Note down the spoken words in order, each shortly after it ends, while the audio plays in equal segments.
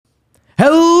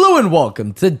and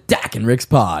welcome to DAK and Rick's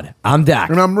Pod. I'm Dak.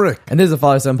 And I'm Rick. And this is a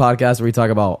father-son podcast where we talk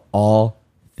about all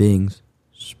things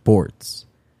sports.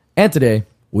 And today,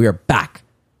 we are back.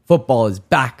 Football is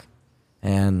back.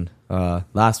 And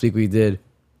last week we did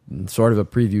sort of a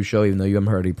preview show, even though you haven't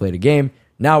already played a game.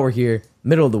 Now we're here,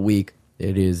 middle of the week.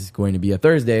 It is going to be a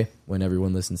Thursday when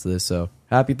everyone listens to this. So,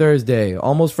 happy Thursday.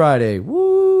 Almost Friday.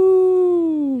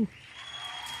 Woo!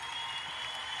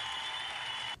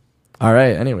 All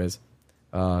right, anyways.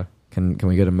 Can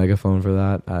we get a megaphone for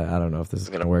that? I don't know if this is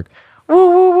going to work.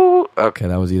 Okay,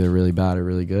 that was either really bad or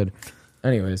really good.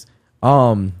 Anyways,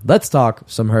 let's talk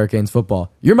some Hurricanes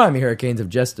football. Your Miami Hurricanes have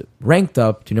just ranked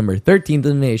up to number 13th in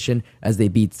the nation as they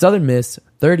beat Southern Miss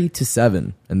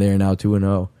 30-7, and they are now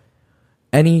 2-0.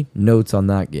 Any notes on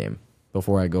that game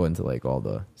before I go into like all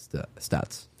the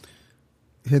stats?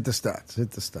 Hit the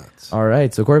stats. All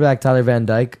right, so quarterback Tyler Van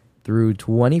Dyke threw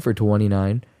 20 for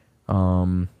 29.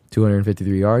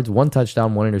 253 yards, 1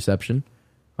 touchdown, 1 interception.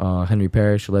 Henry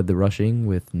Parrish led the rushing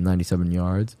with 97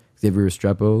 yards. Xavier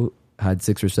Restrepo had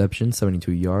 6 receptions,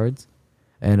 72 yards.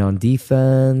 And on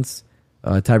defense,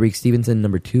 Tyreek Stevenson,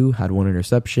 number 2, had 1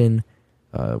 interception.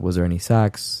 Was there any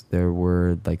sacks? There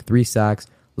were like 3 sacks.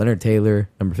 Leonard Taylor,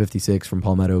 number 56 from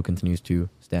Palmetto, continues to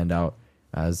stand out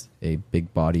as a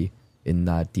big body in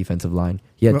that defensive line.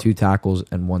 He had 2 tackles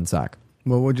and 1 sack.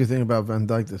 Well, what do you think about Van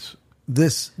Dyke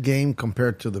this game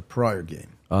compared to the prior game?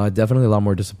 Definitely a lot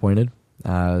more disappointed,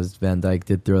 as Van Dyke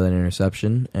did throw that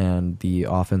interception and the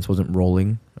offense wasn't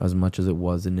rolling as much as it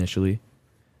was initially.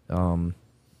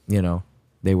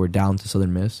 They were down to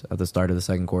Southern Miss at the start of the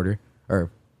second quarter, or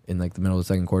in like the middle of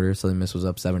the second quarter. Southern Miss was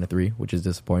up 7-3, which is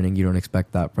disappointing. You don't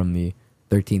expect that from the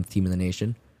 13th team in the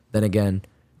nation. Then again,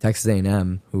 Texas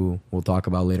A&M, who we'll talk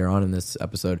about later on in this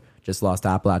episode, just lost to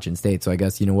Appalachian State. So I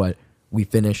guess, you know what? We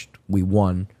finished, we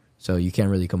won. So you can't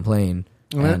really complain.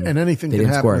 And anything can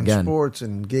happen in sports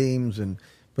and games.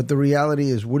 But the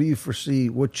reality is, what do you foresee?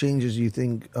 What changes do you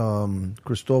think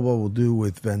Cristobal will do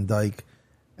with Van Dyke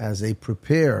as they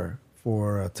prepare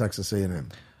for Texas A&M?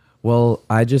 Well,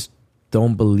 I just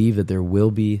don't believe that there will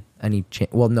be any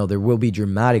change. Well, no, there will be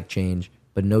dramatic change,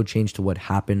 but no change to what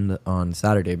happened on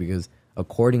Saturday because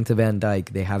according to Van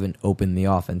Dyke, they haven't opened the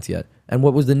offense yet. And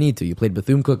what was the need to? You played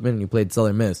Bethune-Cookman and you played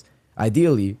Southern Miss.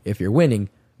 Ideally, if you're winning,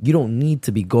 you don't need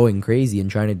to be going crazy and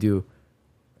trying to do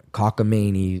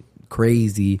cockamamie,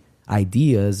 crazy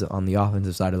ideas on the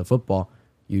offensive side of the football.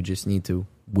 You just need to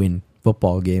win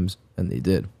football games, and they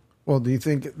did. Well, do you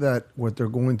think that what they're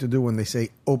going to do when they say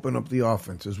open up the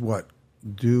offense is what?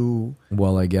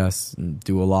 Well, I guess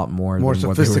do a lot more than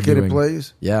sophisticated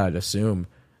plays? Yeah, I'd assume.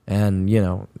 And,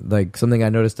 like something I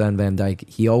noticed on Van Dyke,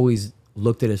 he always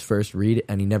looked at his first read,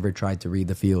 and he never tried to read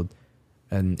the field.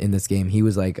 And in this game, he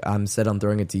was like, I'm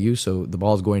throwing it to you, so the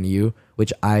ball's going to you,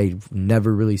 which I've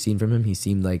never really seen from him. He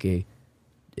seemed like a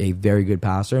very good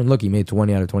passer. And look, he made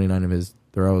 20 out of 29 of his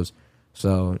throws.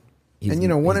 So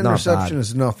one interception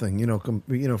is nothing. If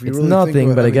you it's really nothing,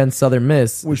 think but against Southern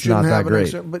Miss, we it's not that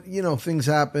great. But, things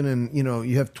happen, and,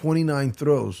 you have 29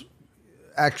 throws.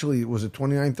 Actually, was it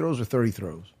 29 throws or 30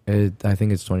 throws? I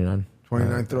think it's 29.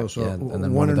 29 throws, so and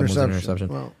then one of them was an interception.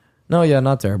 Well, no, yeah,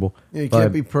 not terrible. You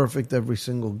can't be perfect every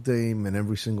single game and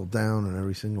every single down and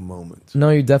every single moment.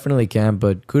 No, you definitely can't,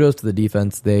 but kudos to the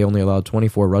defense. They only allowed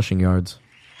 24 rushing yards.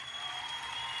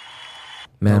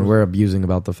 Man, we're abusing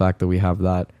about the fact that we have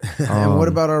that. And what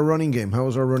about our running game? How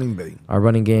was our running game? Our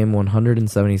running game,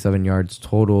 177 yards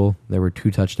total. There were 2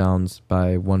 touchdowns,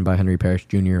 one by Henry Parrish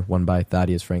Jr., one by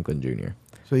Thaddeus Franklin Jr.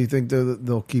 So you think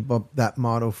they'll keep up that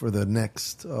motto for the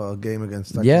next game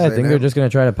against Texas Yeah, I A&M? think they're just going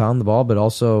to try to pound the ball, but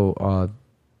also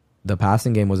the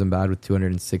passing game wasn't bad with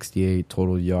 268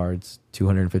 total yards,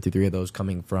 253 of those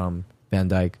coming from Van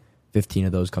Dyke, 15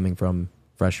 of those coming from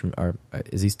freshman. Or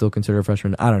is he still considered a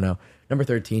freshman? I don't know. Number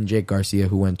 13, Jake Garcia,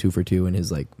 who went 2 for 2 in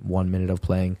his 1 minute of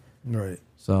playing. Right.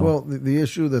 So, well, the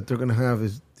issue that they're going to have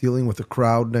is dealing with the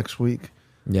crowd next week.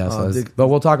 Yes, but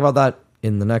we'll talk about that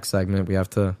in the next segment. We have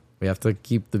to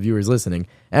keep the viewers listening.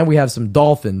 And we have some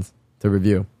Dolphins to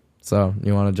review. So,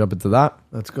 you want to jump into that?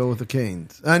 Let's go with the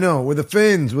Canes. I know, with the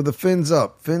Fins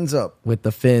up. Fins up. With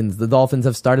the Fins. The Dolphins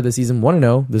have started the season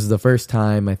 1-0. This is the first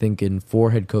time, I think, in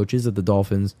 4 head coaches that the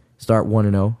Dolphins start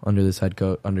 1-0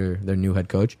 under their new head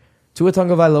coach. Tua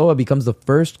Tagovailoa becomes the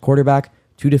first quarterback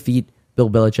to defeat Bill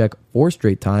Belichick 4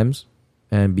 straight times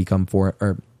and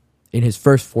in his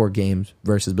first 4 games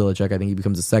versus Belichick, I think he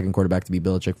becomes the second quarterback to beat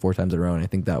Belichick 4 times in a row, and I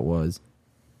think that was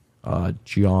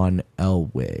John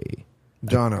Elway.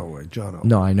 John Elway.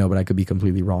 No, I know, but I could be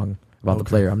completely wrong about the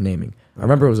player I'm naming. I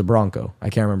remember it was a Bronco. I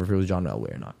can't remember if it was John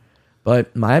Elway or not.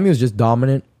 But Miami was just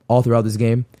dominant all throughout this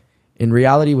game. in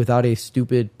reality, without a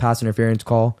stupid pass interference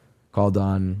called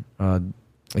on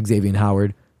Xavier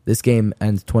Howard, this game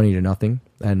ends 20-0,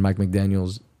 and Mike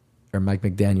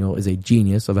McDaniel is a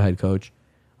genius of a head coach.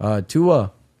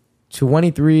 Tua,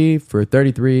 23 for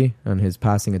 33 on his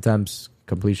passing attempts,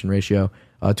 completion ratio,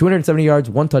 270 yards,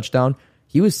 1 touchdown.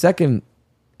 He was second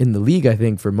in the league, I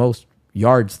think, for most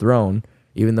yards thrown,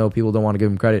 even though people don't want to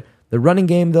give him credit. The running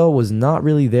game, though, was not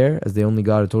really there, as they only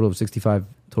got a total of 65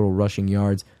 total rushing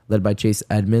yards, led by Chase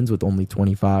Edmonds with only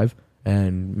 25.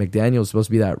 And McDaniel's supposed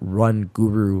to be that run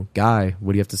guru guy.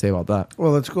 What do you have to say about that?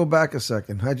 Well, let's go back a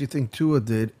second. How'd you think Tua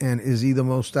did, and is he the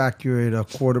most accurate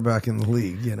quarterback in the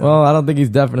league? You know? Well, I don't think he's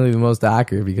definitely the most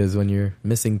accurate, because when you're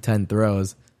missing 10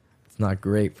 throws, it's not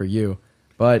great for you.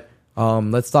 But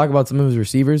let's talk about some of his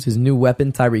receivers. His new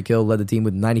weapon, Tyreek Hill, led the team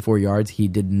with 94 yards. He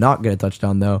did not get a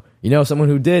touchdown, though. You know someone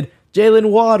who did?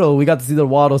 Jalen Waddle. We got to see the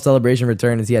Waddle celebration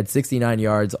return, as he had 69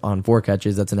 yards on 4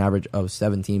 catches. That's an average of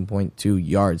 17.2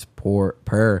 yards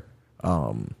per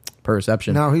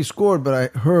reception. Now, he scored, but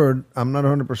I heard, I'm not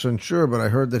 100% sure, but I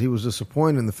heard that he was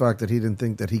disappointed in the fact that he didn't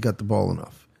think that he got the ball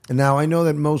enough. And now I know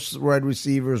that most wide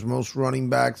receivers, most running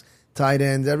backs, tight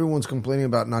ends, everyone's complaining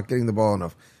about not getting the ball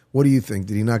enough. What do you think?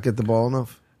 Did he not get the ball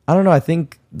enough? I don't know. I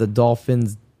think the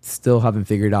Dolphins still haven't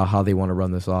figured out how they want to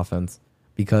run this offense,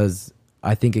 because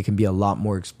I think it can be a lot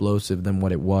more explosive than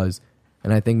what it was.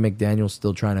 And I think McDaniel's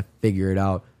still trying to figure it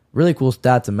out. Really cool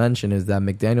stat to mention is that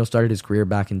McDaniel started his career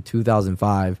back in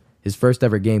 2005. His first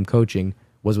ever game coaching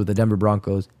was with the Denver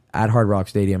Broncos at Hard Rock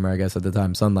Stadium, or I guess at the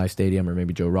time Sun Life Stadium, or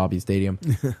maybe Joe Robbie Stadium.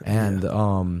 And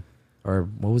or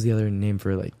what was the other name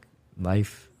for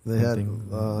Life? They had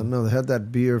they had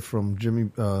that beer from Jimmy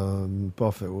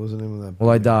Buffett. What was the name of that beer?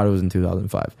 Well, I doubt it was in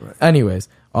 2005. Right. Anyways,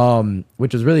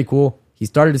 which was really cool. He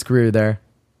started his career there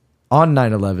on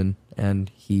 9/11,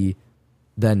 and he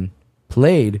then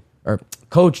played or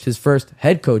coached his first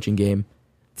head coaching game,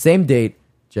 same date,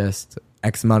 just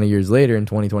X amount of years later in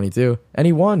 2022, and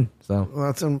he won. So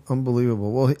that's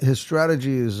unbelievable. Well, his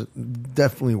strategy is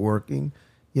definitely working,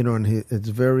 and it's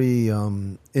very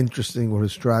interesting what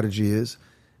his strategy is,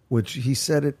 which he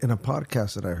said it in a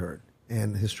podcast that I heard,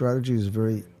 and his strategy is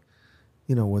very,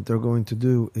 what they're going to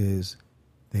do is.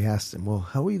 They asked him, well,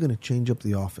 how are you going to change up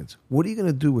the offense? What are you going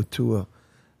to do with Tua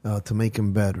to make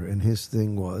him better? And his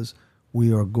thing was,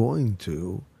 we are going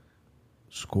to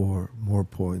score more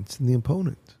points than the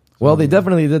opponent. Well, they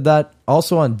definitely did that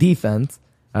also on defense,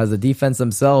 as the defense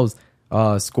themselves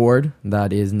scored.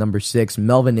 That is number 6,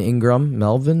 Melvin Ingram.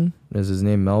 Melvin? Is his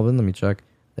name Melvin? Let me check.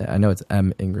 I know it's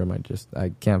M. Ingram. I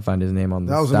can't find his name on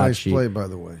the stat sheet. That was a nice play, by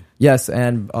the way. Yes,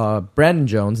 and Brandon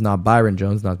Jones, not Byron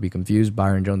Jones, not to be confused.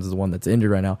 Byron Jones is the one that's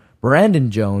injured right now. Brandon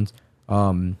Jones,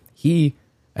 he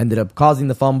ended up causing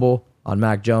the fumble on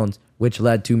Mac Jones, which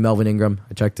led to Melvin Ingram,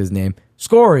 I checked his name,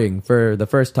 scoring for the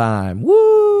first time.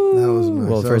 Woo! That was nice.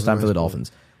 Well, first time for the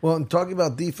Dolphins. Well, and talking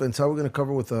about defense, how are we going to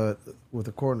cover with a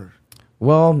corner?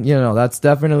 Well, that's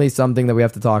definitely something that we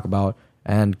have to talk about.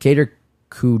 And Cater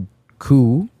Koo,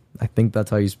 I think that's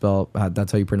how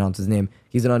you pronounce his name.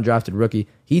 He's an undrafted rookie.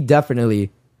 He definitely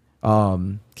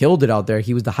killed it out there.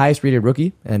 He was the highest rated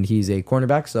rookie, and he's a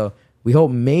cornerback. So we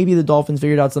hope maybe the Dolphins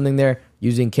figured out something there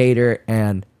using Cater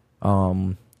and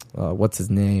what's his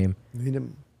name?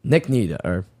 Nick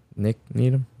Needham.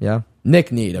 Yeah.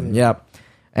 Nick Needham. Yeah.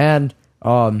 And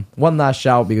one last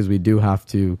shout, because we do have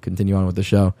to continue on with the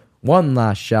show. One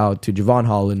last shout to Javon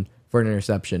Holland for an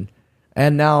interception.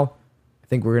 And now I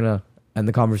think we're going to end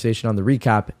the conversation on the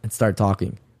recap and start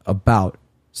talking about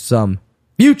some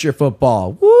future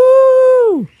football.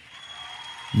 Woo!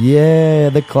 Yeah,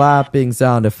 the clapping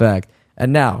sound effect.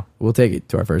 And now we'll take it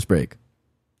to our first break.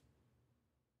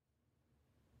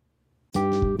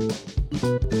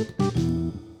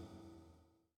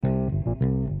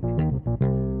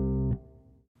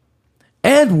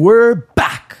 And we're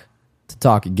back to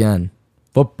talk again.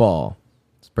 Football.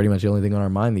 It's pretty much the only thing on our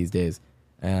mind these days.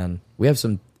 And we have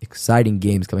some exciting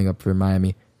games coming up for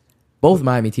Miami. Both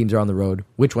Miami teams are on the road.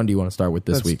 Which one do you want to start with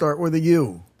this week? Let's start with the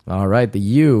U. All right, the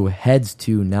U heads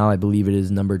to, now I believe it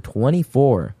is number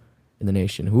 24 in the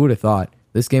nation. Who would have thought?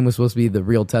 This game was supposed to be the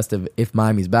real test of if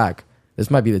Miami's back.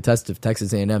 This might be the test if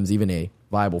Texas A&M's even a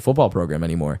viable football program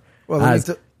anymore. Well,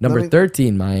 as number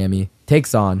 13, Miami,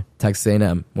 takes on Texas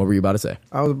A&M. What were you about to say?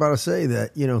 I was about to say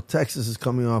that, Texas is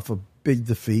coming off a big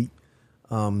defeat.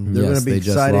 They're going to be excited.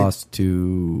 Just lost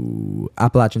to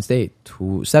Appalachian State,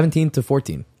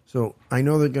 17-14. So I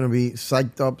know they're going to be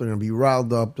psyched up. They're going to be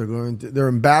riled up. They're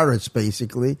embarrassed,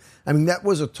 basically. I mean, that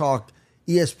was a talk.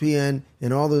 ESPN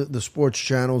and all the sports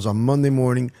channels on Monday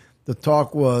morning, the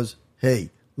talk was, hey,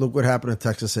 look what happened to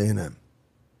Texas A&M.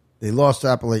 They lost to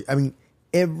Appalachian. I mean,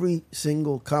 Every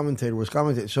single commentator was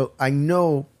commentating. So I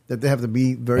know that they have to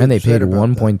be very and they paid upset about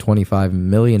 $1.25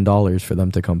 million for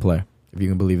them to come play. If you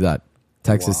can believe that.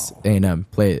 Texas A&M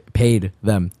paid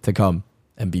them to come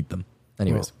and beat them.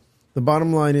 Anyways. Well, the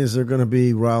bottom line is they're going to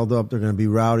be riled up. They're going to be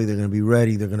rowdy. They're going to be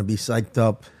ready. They're going to be psyched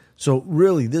up. So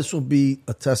really, this will be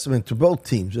a testament to both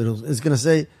teams. It's going to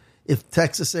say if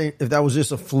that was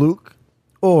just a fluke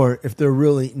or if they're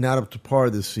really not up to par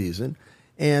this season.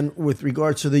 And with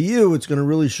regards to the U, it's going to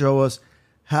really show us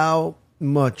how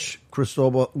much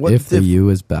Cristobal... If the U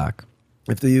is back.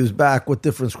 If the U is back, what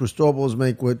difference Cristobal's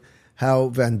make with how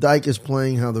Van Dijk is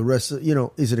playing, how the rest of...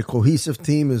 is it a cohesive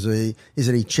team? Is it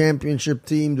a championship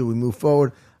team? Do we move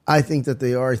forward? I think that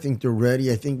they are. I think they're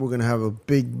ready. I think we're going to have a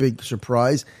big, big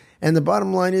surprise. And the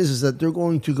bottom line is that they're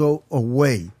going to go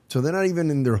away. So they're not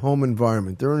even in their home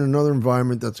environment. They're in another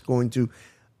environment that's going to...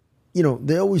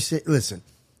 they always say, listen...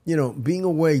 being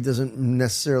away doesn't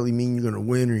necessarily mean you're going to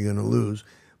win or you're going to lose.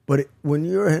 But when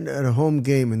you're at a home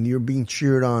game and you're being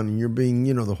cheered on and you're being,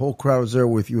 the whole crowd is there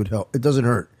with you, it doesn't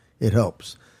hurt. It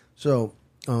helps. So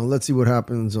let's see what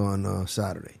happens on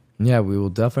Saturday. Yeah, we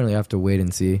will definitely have to wait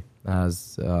and see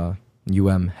as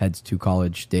UM heads to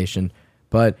College Station.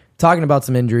 But talking about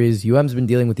some injuries, UM's been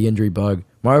dealing with the injury bug.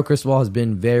 Mario Cristobal has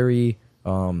been very,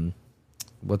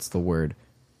 what's the word?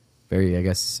 Very, I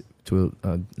guess... to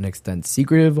an extent,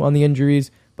 secretive on the injuries,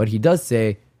 but he does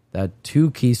say that two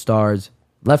key stars,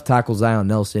 left tackle Zion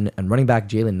Nelson and running back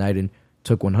Jalen Knighton,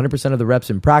 took 100% of the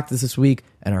reps in practice this week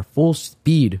and are full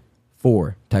speed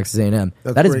for Texas A&M.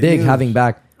 That is big, having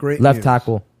back left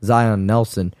tackle Zion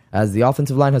Nelson, as the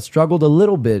offensive line has struggled a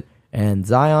little bit, and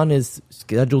Zion is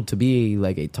scheduled to be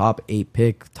like a top 8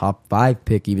 pick, top 5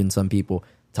 pick, even some people,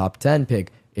 top 10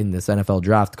 pick in this NFL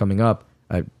draft coming up.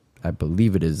 I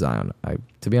believe it is Zion.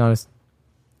 To be honest,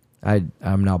 I'm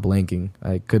now blanking.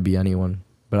 I could be anyone,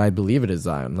 but I believe it is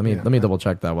Zion. Let me double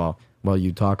check that while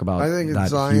you talk about. I think it's that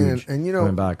Zion, huge and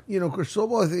coming back.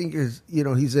 Cristobal, I think is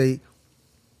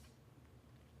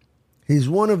he's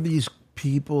one of these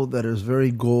people that is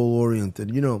very goal oriented.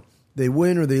 They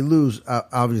win or they lose.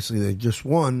 Obviously, they just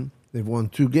won. They've won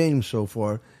 2 games so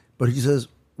far, but he says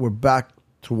we're back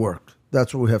to work.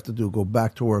 That's what we have to do, go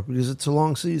back to work, because it's a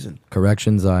long season.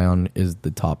 Correction, Zion is the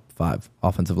top 5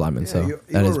 offensive lineman, so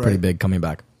that is pretty big coming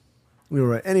back. You're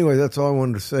right. Anyway, that's all I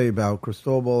wanted to say about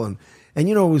Cristobal. And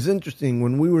it was interesting.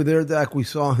 When we were there, Dak, we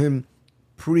saw him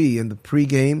in the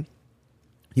pregame.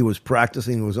 He was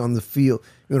practicing. He was on the field.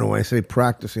 When I say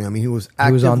practicing, I mean he was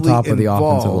actively on top involved. Of the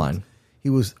offensive line. He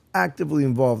was actively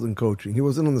involved in coaching. He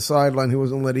wasn't on the sideline. He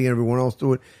wasn't letting everyone else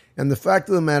do it. And the fact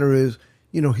of the matter is,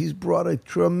 he's brought a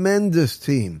tremendous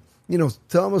team.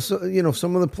 Tell us,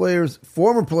 some of the players,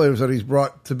 former players that he's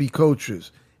brought to be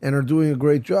coaches and are doing a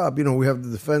great job. We have the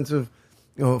defensive,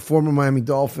 former Miami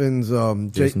Dolphins,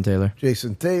 Jason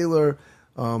Taylor.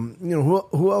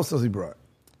 Who else has he brought?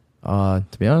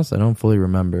 To be honest, I don't fully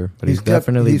remember, but he's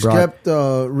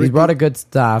brought a good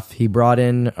staff. He brought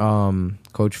in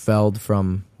Coach Feld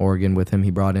from Oregon with him.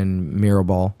 He brought in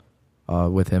Mirabal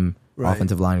with him. Right.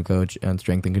 Offensive line coach and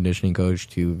strength and conditioning coach,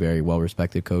 2 very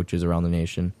well-respected coaches around the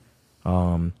nation,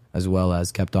 as well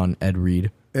as kept on Ed Reed.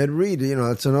 Ed Reed,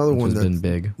 that's another one that's been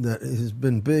big. That has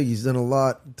been big. He's done a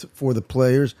lot for the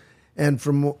players. And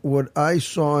from what I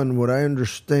saw and what I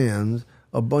understand,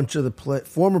 a bunch of the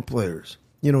former players,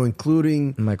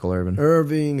 including Michael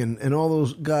Irving and all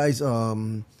those guys,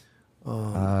 Gore.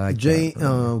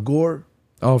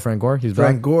 Oh, Frank Gore? He's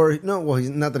Frank back? Gore. No, well,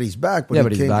 he's not that he's back,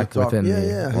 but he's back within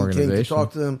the organization. He came to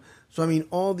talk to them. So,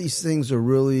 all these things are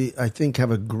really, I think,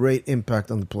 have a great impact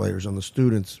on the players, on the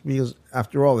students, because,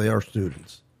 after all, they are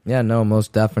students. Yeah, no,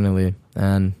 most definitely.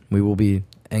 And we will be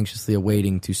anxiously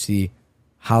awaiting to see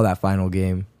how that final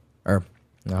game, or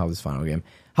not how this final game,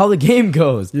 how the game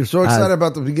goes. You're so excited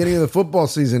about the beginning of the football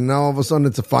season. Now, all of a sudden,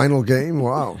 it's a final game?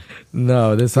 Wow.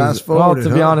 No, this is, well,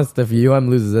 to be honest, if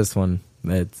UM loses this one,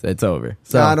 it's over.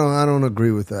 So I don't agree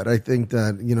with that. I think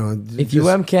that if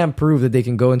UM can't prove that they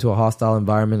can go into a hostile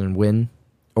environment and win,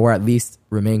 or at least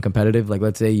remain competitive, like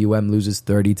let's say UM loses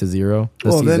 30-0,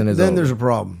 the season is then over. There's a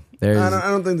problem. I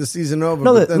don't think the season over.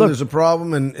 But then there's a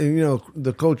problem, and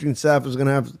the coaching staff is going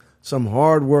to have some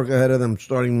hard work ahead of them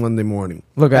starting Monday morning.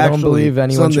 Look, I don't believe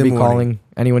anyone should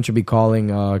be calling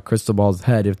Cristobal's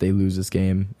head if they lose this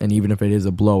game, and even if it is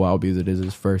a blowout because it is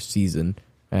his first season,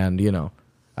 and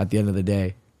at the end of the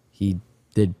day, he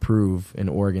did prove in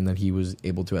Oregon that he was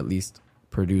able to at least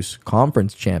produce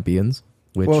conference champions.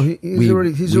 Which he's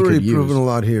already proven a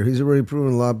lot here. He's already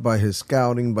proven a lot by his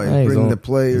scouting, by bringing the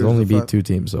players. He's only beat 2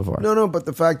 teams so far. No, but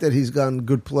the fact that he's gotten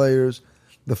good players,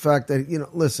 the fact that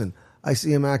listen, I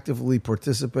see him actively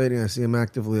participating. I see him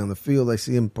actively on the field. I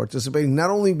see him participating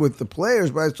not only with the players,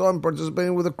 but I saw him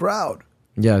participating with the crowd.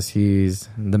 Yes, he's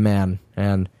the man.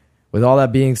 And with all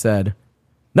that being said,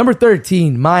 number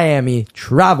 13, Miami,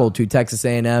 traveled to Texas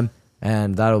A&M,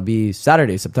 and that'll be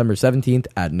Saturday, September 17th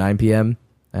at 9 p.m.,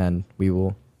 and we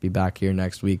will be back here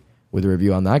next week with a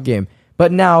review on that game.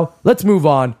 But now, let's move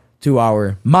on to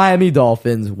our Miami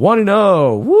Dolphins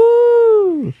 1-0.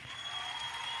 Woo!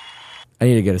 I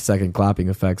need to get a second clapping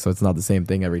effect so it's not the same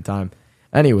thing every time.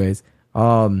 Anyways,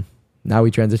 now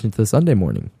we transition to the Sunday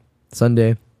morning.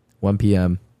 Sunday, 1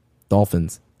 p.m.,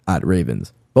 Dolphins at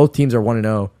Ravens. Both teams are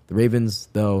 1-0. The Ravens,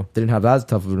 though, didn't have as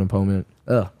tough of an opponent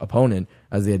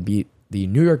as they had beat the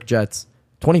New York Jets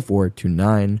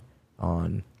 24-9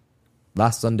 on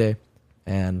last Sunday.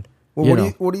 And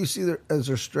what do you see as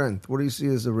their strength? What do you see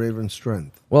as the Ravens'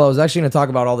 strength? Well, I was actually going to talk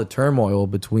about all the turmoil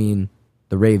between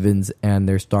the Ravens and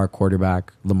their star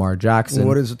quarterback, Lamar Jackson.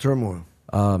 What is the turmoil?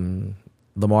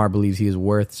 Lamar believes he is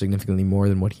worth significantly more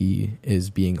than what he is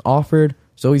being offered,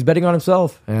 so he's betting on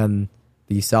himself. And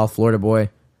the South Florida boy,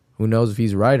 who knows if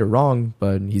he's right or wrong,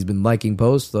 but he's been liking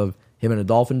posts of him in a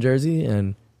Dolphin jersey.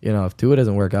 And, if Tua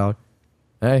doesn't work out,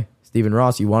 hey, Stephen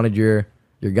Ross, you wanted your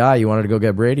guy, you wanted to go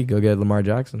get Brady, go get Lamar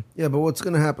Jackson. Yeah, but what's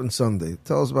going to happen Sunday?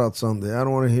 Tell us about Sunday. I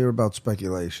don't want to hear about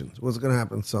speculations. What's going to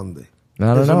happen Sunday?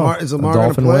 I don't know. Is Lamar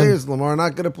going to play? Is Lamar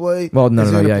not going to play? Well, no, is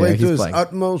he going to play to his playing.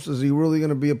 utmost? Is he really going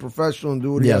to be a professional and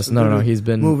do what he has to do he's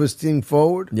been move his team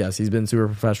forward? Yes, he's been super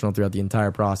professional throughout the entire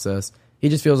process. He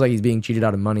just feels like he's being cheated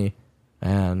out of money,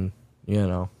 and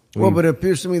Well, but it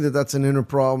appears to me that that's an inner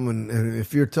problem, and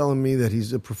if you're telling me that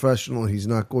he's a professional and he's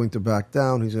not going to back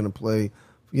down, he's going to play,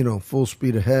 full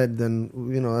speed ahead, then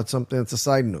that's something that's a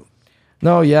side note.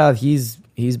 No, yeah, he's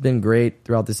been great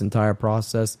throughout this entire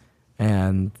process.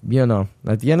 And,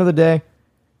 at the end of the day,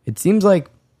 it seems like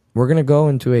we're going to go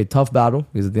into a tough battle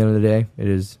because at the end of the day, it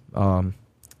is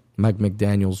Mike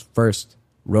McDaniel's first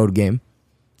road game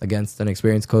against an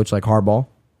experienced coach like Harbaugh.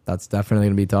 That's definitely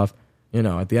going to be tough.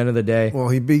 At the end of the day. Well,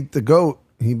 he beat the GOAT.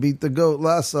 He beat the GOAT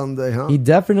last Sunday, huh? He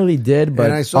definitely did, but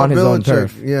on his own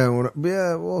turf.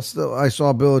 Still, I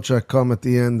saw Belichick come at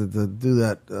the end to do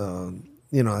that,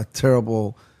 a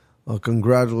terrible...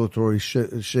 congratulatory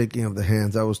shaking of the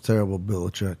hands. That was terrible,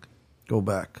 Belichick. Go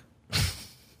back.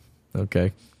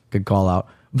 Okay, good call out.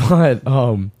 But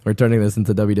we're turning this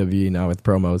into WWE now with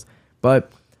promos. But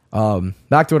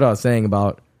back to what I was saying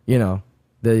about,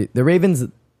 the Ravens.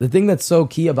 The thing that's so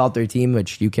key about their team,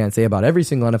 which you can't say about every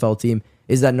single NFL team,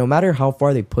 is that no matter how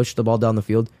far they push the ball down the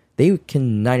field, they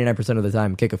can 99% of the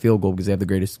time kick a field goal because they have the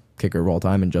greatest kicker of all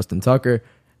time in Justin Tucker.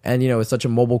 And, it's such a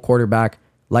mobile quarterback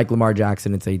like Lamar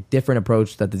Jackson. It's a different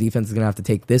approach that the defense is going to have to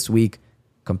take this week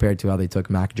compared to how they took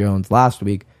Mac Jones last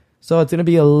week. So it's going to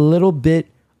be a little bit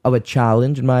of a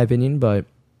challenge, in my opinion, but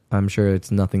I'm sure it's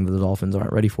nothing that the Dolphins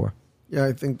aren't ready for. Yeah,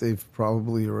 I think they've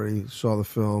probably already saw the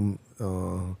film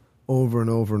over and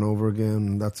over and over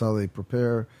again. That's how they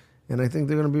prepare, and I think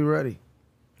they're going to be ready.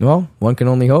 Well, one can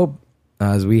only hope,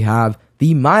 as we have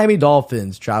the Miami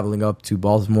Dolphins traveling up to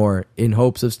Baltimore in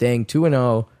hopes of staying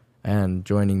 2-0 and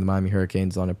joining the Miami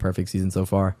Hurricanes on a perfect season so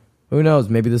far. Who knows?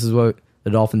 Maybe this is what the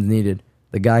Dolphins needed.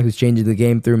 The guy who's changing the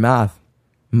game through math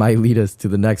might lead us to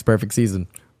the next perfect season.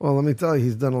 Well, let me tell you,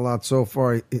 he's done a lot so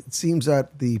far. It seems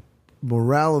that the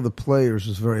morale of the players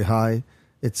is very high.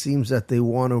 It seems that they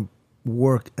want to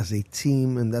work as a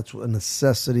team, and that's a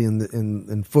necessity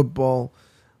in football.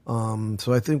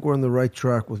 So I think we're on the right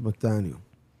track with McDaniel.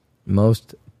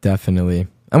 Most definitely.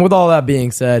 And with all that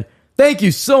being said, thank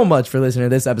you so much for listening to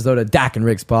this episode of DAK and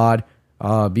Rick's Pod.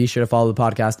 Be sure to follow the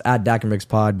podcast at DAK and Rick's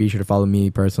Pod. Be sure to follow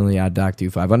me personally at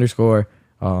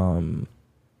DAK25_.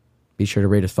 Be sure to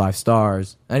rate us 5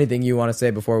 stars. Anything you want to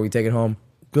say before we take it home?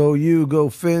 Go you, go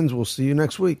Fins. We'll see you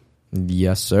next week.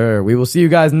 Yes, sir. We will see you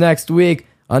guys next week.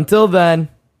 Until then,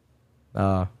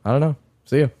 I don't know.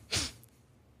 See you.